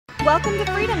Welcome to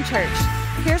Freedom Church.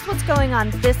 Here's what's going on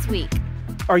this week.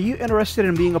 Are you interested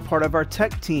in being a part of our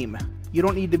tech team? You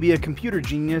don't need to be a computer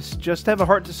genius, just have a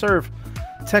heart to serve.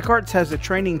 Tech Arts has a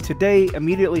training today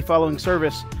immediately following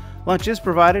service. Lunch is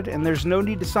provided and there's no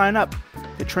need to sign up.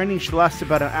 The training should last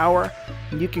about an hour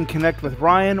and you can connect with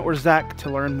Ryan or Zach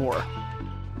to learn more.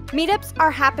 Meetups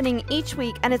are happening each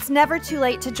week and it's never too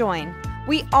late to join.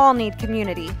 We all need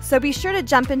community, so be sure to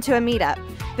jump into a meetup.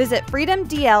 Visit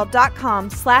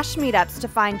freedomdl.com/meetups to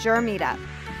find your meetup.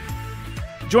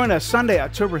 Join us Sunday,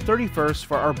 October 31st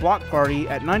for our block party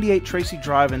at 98 Tracy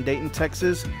Drive in Dayton,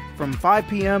 Texas from 5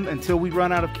 p.m. until we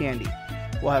run out of candy.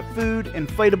 We'll have food,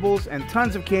 inflatables, and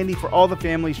tons of candy for all the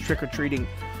families trick-or-treating.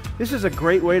 This is a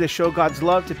great way to show God's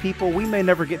love to people we may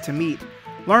never get to meet.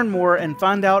 Learn more and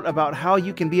find out about how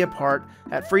you can be a part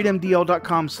at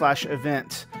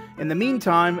freedomdl.com/events. In the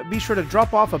meantime, be sure to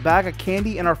drop off a bag of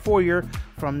candy in our foyer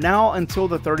from now until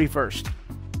the 31st.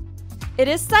 It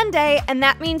is Sunday, and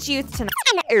that means youth tonight.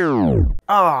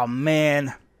 Oh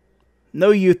man,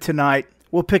 no youth tonight.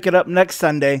 We'll pick it up next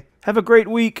Sunday. Have a great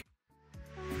week.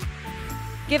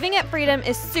 Giving at Freedom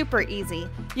is super easy.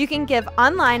 You can give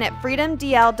online at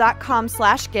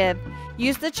freedomdl.com/give,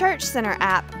 use the Church Center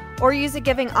app, or use a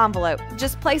giving envelope.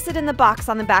 Just place it in the box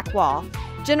on the back wall.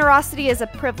 Generosity is a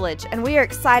privilege, and we are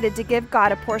excited to give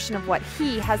God a portion of what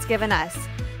He has given us.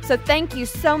 So thank you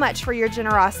so much for your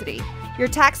generosity. Your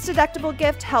tax-deductible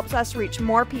gift helps us reach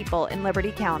more people in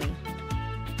Liberty County.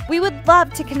 We would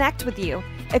love to connect with you.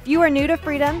 If you are new to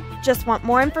Freedom, just want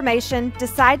more information,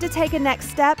 decide to take a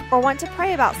next step, or want to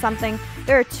pray about something,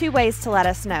 there are two ways to let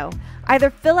us know.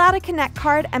 Either fill out a Connect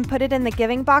card and put it in the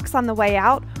giving box on the way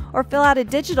out, or fill out a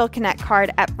digital Connect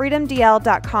card at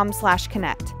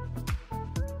freedomdl.com/connect.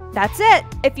 That's it.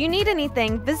 If you need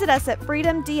anything, visit us at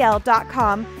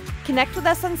freedomdl.com, connect with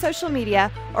us on social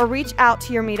media, or reach out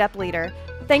to your meetup leader.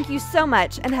 Thank you so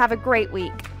much and have a great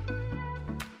week.